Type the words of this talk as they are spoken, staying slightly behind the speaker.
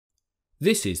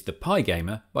This is the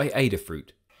PyGamer by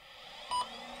Adafruit.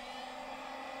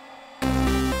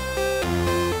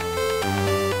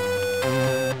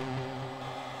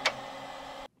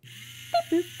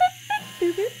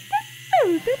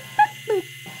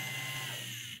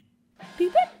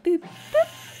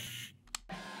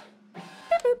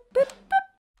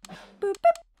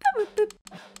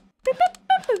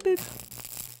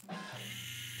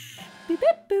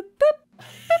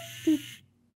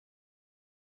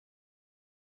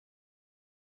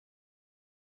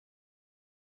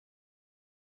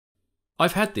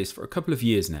 I've had this for a couple of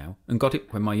years now and got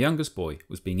it when my youngest boy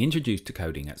was being introduced to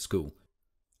coding at school.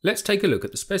 Let's take a look at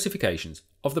the specifications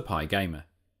of the PyGamer.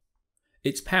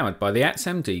 It's powered by the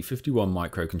ATSAM-D51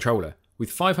 microcontroller with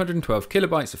 512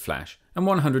 kilobytes of flash and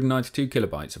 192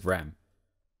 kilobytes of RAM.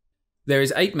 There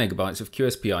is 8 megabytes of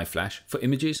QSPI flash for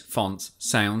images, fonts,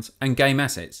 sounds and game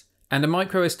assets, and a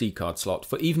microSD card slot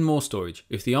for even more storage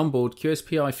if the onboard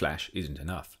QSPI flash isn't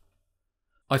enough.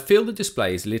 I feel the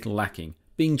display is a little lacking,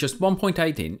 being just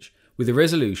 1.8 inch with a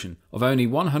resolution of only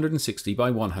 160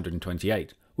 by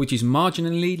 128, which is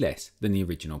marginally less than the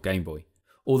original Game Boy,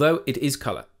 although it is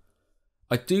colour.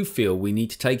 I do feel we need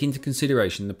to take into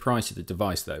consideration the price of the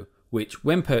device though, which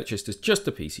when purchased as just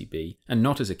a PCB and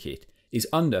not as a kit is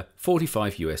under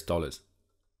 $45 US.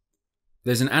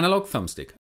 There's an analog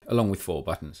thumbstick along with 4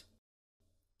 buttons.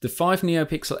 The 5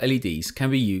 NeoPixel LEDs can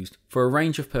be used for a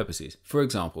range of purposes, for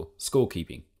example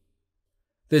scorekeeping.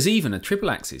 There's even a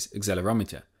triple-axis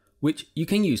accelerometer, which you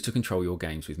can use to control your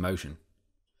games with motion.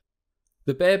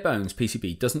 The bare bones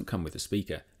PCB doesn't come with a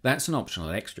speaker, that's an optional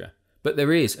extra, but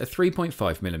there is a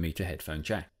 3.5mm headphone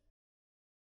jack.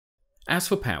 As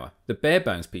for power, the bare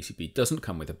bones PCB doesn't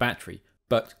come with a battery,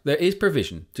 but there is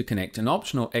provision to connect an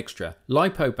optional extra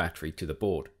LiPo battery to the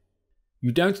board.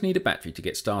 You don't need a battery to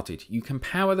get started, you can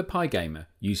power the PyGamer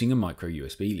using a micro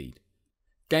USB lead.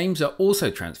 Games are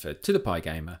also transferred to the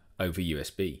PyGamer over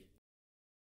USB.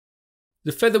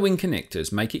 The Featherwing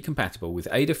connectors make it compatible with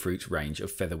Adafruit's range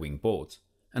of Featherwing boards.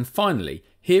 And finally,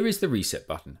 here is the reset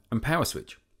button and power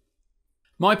switch.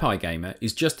 My PyGamer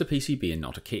is just a PCB and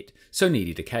not a kit, so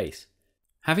needed a case.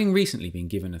 Having recently been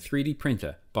given a 3D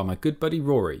printer by my good buddy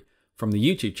Rory from the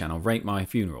YouTube channel Rate My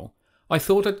Funeral, I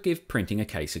thought I'd give printing a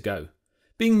case a go.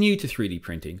 Being new to 3D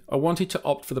printing, I wanted to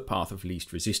opt for the path of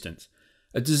least resistance,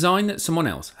 a design that someone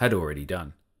else had already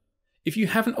done. If you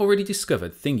haven't already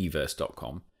discovered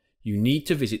Thingiverse.com, you need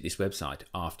to visit this website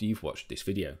after you've watched this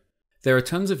video. There are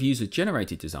tons of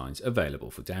user-generated designs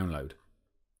available for download.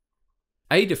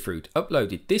 Adafruit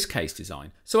uploaded this case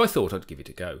design, so I thought I'd give it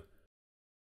a go.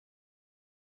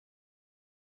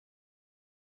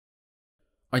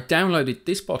 I downloaded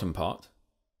this bottom part,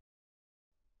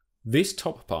 this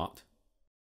top part,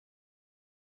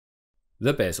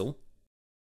 the bezel,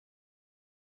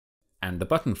 and the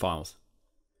button files.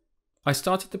 I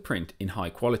started the print in high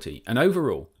quality and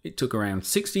overall it took around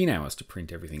 16 hours to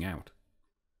print everything out.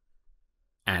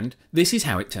 And this is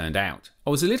how it turned out.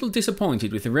 I was a little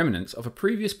disappointed with the remnants of a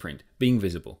previous print being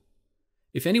visible.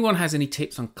 If anyone has any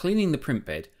tips on cleaning the print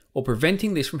bed or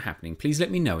preventing this from happening, please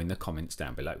let me know in the comments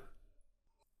down below.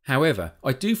 However,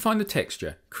 I do find the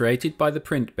texture created by the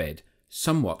print bed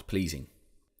somewhat pleasing.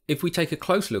 If we take a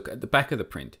close look at the back of the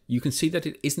print, you can see that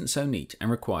it isn't so neat and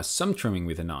requires some trimming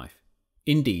with a knife.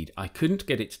 Indeed, I couldn't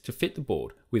get it to fit the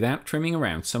board without trimming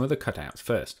around some of the cutouts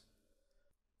first.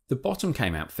 The bottom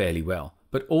came out fairly well,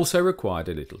 but also required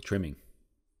a little trimming.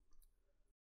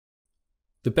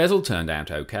 The bezel turned out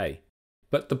okay,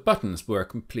 but the buttons were a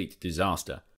complete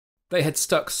disaster. They had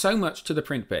stuck so much to the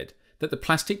print bed that the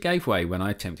plastic gave way when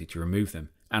I attempted to remove them,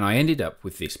 and I ended up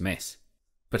with this mess.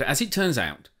 But as it turns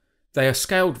out, they are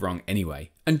scaled wrong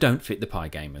anyway and don't fit the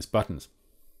PyGamer's buttons.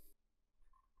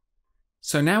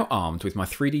 So now armed with my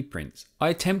 3D prints, I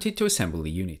attempted to assemble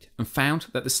the unit and found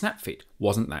that the snap fit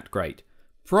wasn't that great,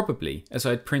 probably as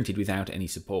I had printed without any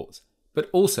supports,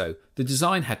 but also the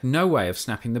design had no way of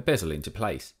snapping the bezel into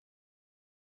place.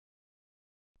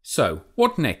 So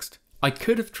what next? I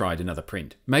could have tried another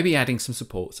print, maybe adding some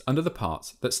supports under the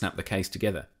parts that snap the case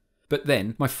together. But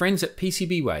then my friends at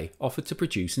PCBWay offered to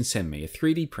produce and send me a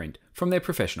 3D print from their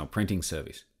professional printing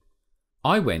service.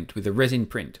 I went with a resin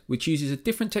print, which uses a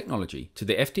different technology to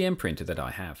the FDM printer that I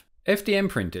have. FDM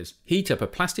printers heat up a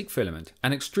plastic filament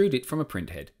and extrude it from a print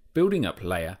head, building up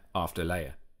layer after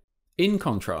layer. In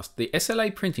contrast, the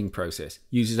SLA printing process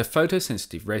uses a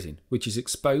photosensitive resin, which is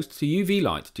exposed to UV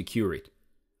light to cure it.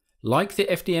 Like the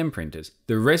FDM printers,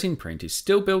 the resin print is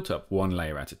still built up one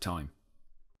layer at a time.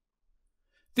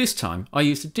 This time I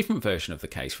used a different version of the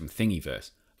case from Thingiverse.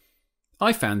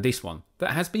 I found this one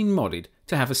that has been modded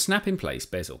to have a snap-in-place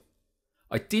bezel.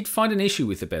 I did find an issue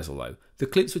with the bezel though. The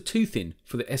clips were too thin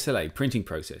for the SLA printing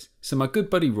process, so my good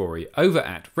buddy Rory over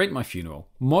at Rent My Funeral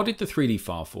modded the 3D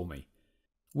file for me.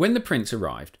 When the prints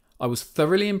arrived, I was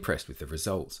thoroughly impressed with the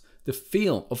results. The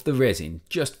feel of the resin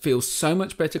just feels so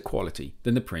much better quality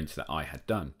than the print that I had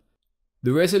done.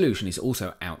 The resolution is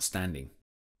also outstanding.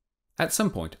 At some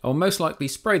point I'll most likely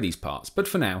spray these parts, but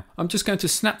for now I'm just going to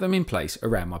snap them in place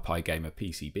around my PyGamer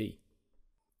PCB.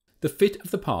 The fit of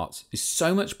the parts is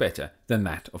so much better than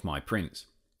that of my prints.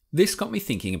 This got me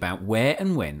thinking about where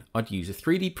and when I'd use a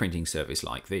 3D printing service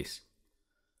like this.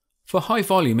 For high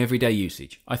volume everyday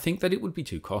usage, I think that it would be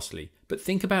too costly, but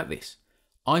think about this.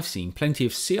 I've seen plenty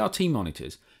of CRT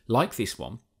monitors like this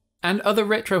one, and other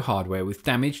retro hardware with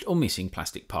damaged or missing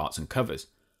plastic parts and covers.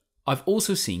 I've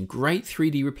also seen great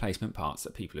 3D replacement parts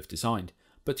that people have designed,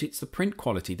 but it's the print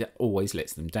quality that always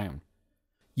lets them down.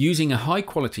 Using a high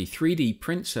quality 3D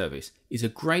print service is a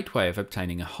great way of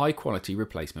obtaining a high quality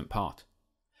replacement part.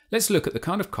 Let's look at the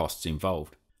kind of costs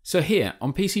involved. So here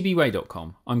on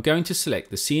PCBWay.com, I'm going to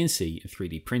select the CNC and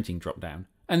 3D printing drop-down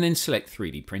and then select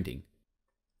 3D printing.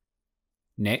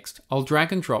 Next, I'll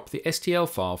drag and drop the STL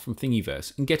file from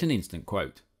Thingiverse and get an instant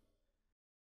quote.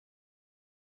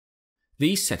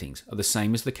 These settings are the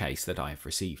same as the case that I have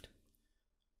received.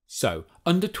 So,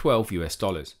 under $12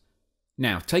 US.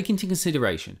 Now, take into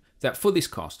consideration that for this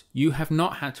cost, you have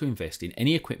not had to invest in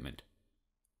any equipment.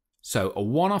 So, a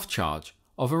one-off charge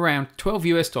of around $12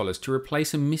 US to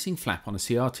replace a missing flap on a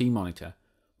CRT monitor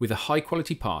with a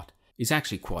high-quality part is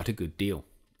actually quite a good deal.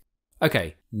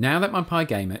 Okay, now that my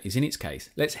PyGamer is in its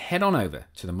case, let's head on over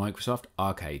to the Microsoft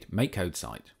Arcade Makecode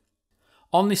site.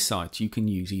 On this site, you can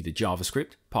use either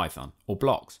JavaScript, Python, or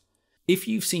blocks. If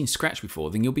you've seen Scratch before,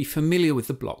 then you'll be familiar with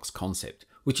the blocks concept,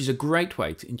 which is a great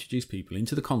way to introduce people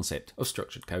into the concept of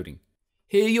structured coding.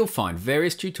 Here you'll find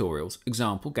various tutorials,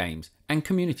 example games, and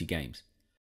community games.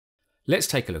 Let's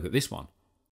take a look at this one,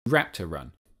 Raptor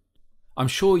Run. I'm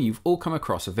sure you've all come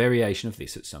across a variation of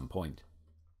this at some point.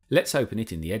 Let's open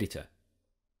it in the editor.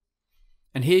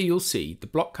 And here you'll see the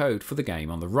block code for the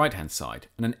game on the right hand side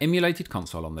and an emulated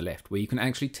console on the left where you can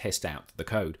actually test out the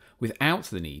code without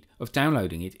the need of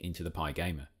downloading it into the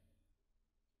PyGamer.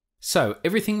 So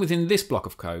everything within this block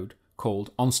of code,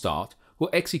 called onStart, will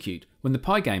execute when the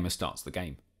PyGamer starts the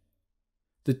game.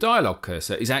 The dialog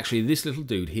cursor is actually this little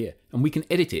dude here, and we can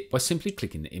edit it by simply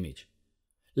clicking the image.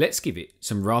 Let's give it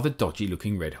some rather dodgy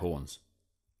looking red horns.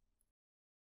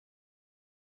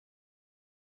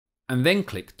 And then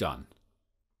click Done.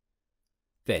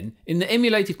 Then, in the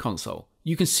emulated console,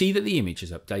 you can see that the image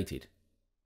is updated.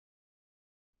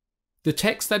 The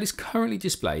text that is currently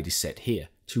displayed is set here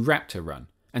to Raptor Run,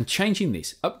 and changing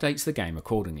this updates the game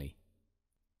accordingly.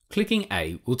 Clicking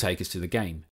A will take us to the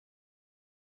game,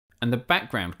 and the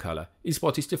background colour is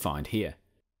what is defined here.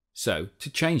 So, to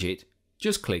change it,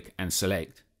 just click and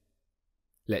select.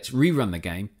 Let's rerun the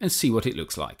game and see what it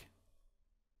looks like.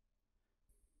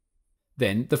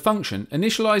 Then the function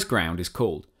initializeGround is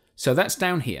called, so that's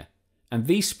down here, and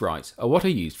these sprites are what are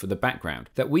used for the background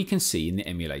that we can see in the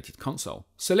emulated console.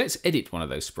 So let's edit one of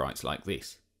those sprites like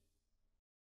this.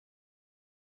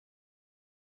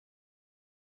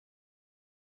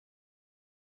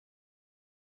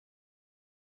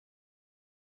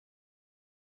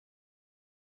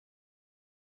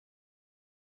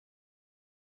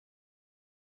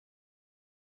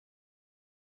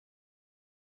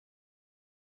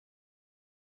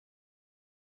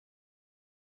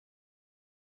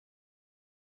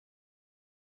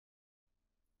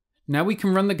 Now we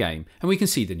can run the game and we can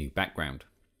see the new background.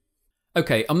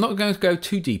 Okay, I'm not going to go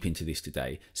too deep into this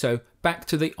today, so back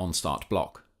to the onStart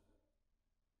block.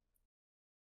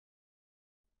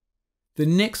 The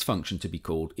next function to be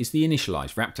called is the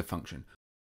initializeRaptor function,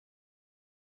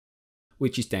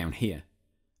 which is down here,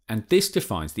 and this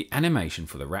defines the animation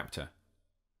for the Raptor.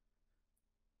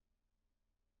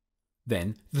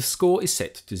 Then the score is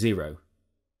set to 0.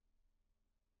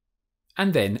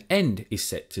 And then end is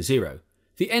set to 0.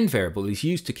 The end variable is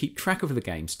used to keep track of the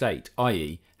game state,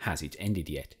 i.e. has it ended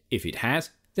yet? If it has,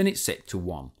 then it's set to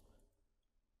 1.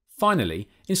 Finally,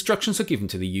 instructions are given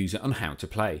to the user on how to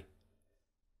play.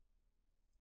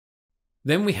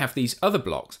 Then we have these other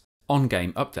blocks,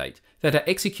 onGameUpdate, that are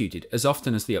executed as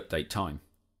often as the update time.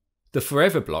 The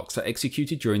forever blocks are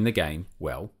executed during the game,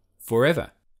 well,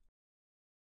 forever.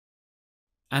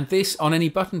 And this on any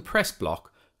button pressed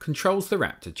block controls the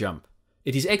Raptor jump.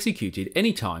 It is executed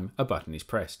any time a button is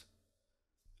pressed.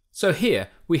 So here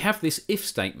we have this if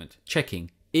statement checking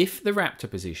if the Raptor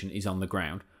position is on the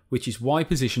ground, which is Y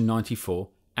position 94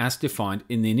 as defined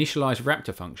in the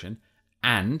initializeRaptor function,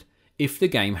 and if the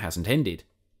game hasn't ended.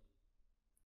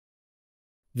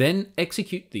 Then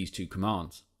execute these two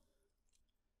commands.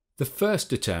 The first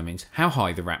determines how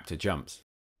high the Raptor jumps.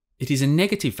 It is a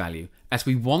negative value as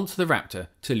we want the Raptor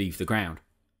to leave the ground.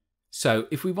 So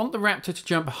if we want the Raptor to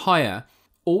jump higher,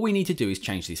 all we need to do is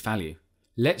change this value.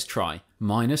 Let's try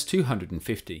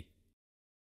 -250.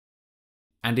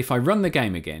 And if I run the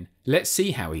game again, let's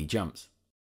see how he jumps.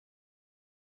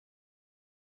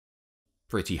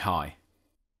 Pretty high.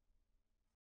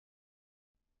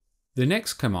 The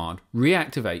next command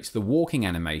reactivates the walking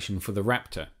animation for the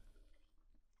Raptor.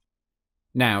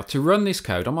 Now, to run this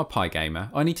code on my PyGamer,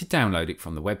 I need to download it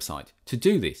from the website. To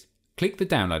do this, click the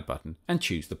download button and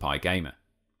choose the PyGamer.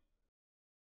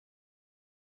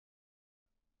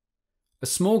 A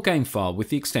small game file with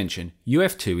the extension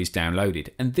UF2 is downloaded,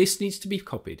 and this needs to be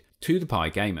copied to the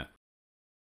PyGamer.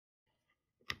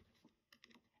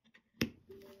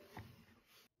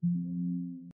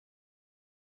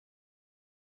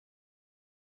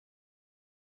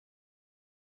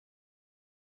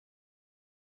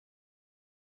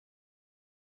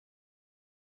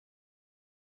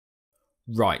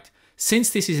 Right, since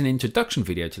this is an introduction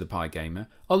video to the PyGamer,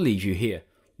 I'll leave you here.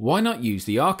 Why not use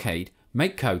the arcade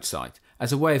Makecode site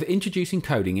as a way of introducing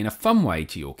coding in a fun way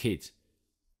to your kids?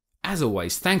 As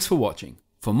always, thanks for watching.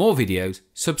 For more videos,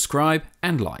 subscribe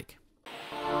and like.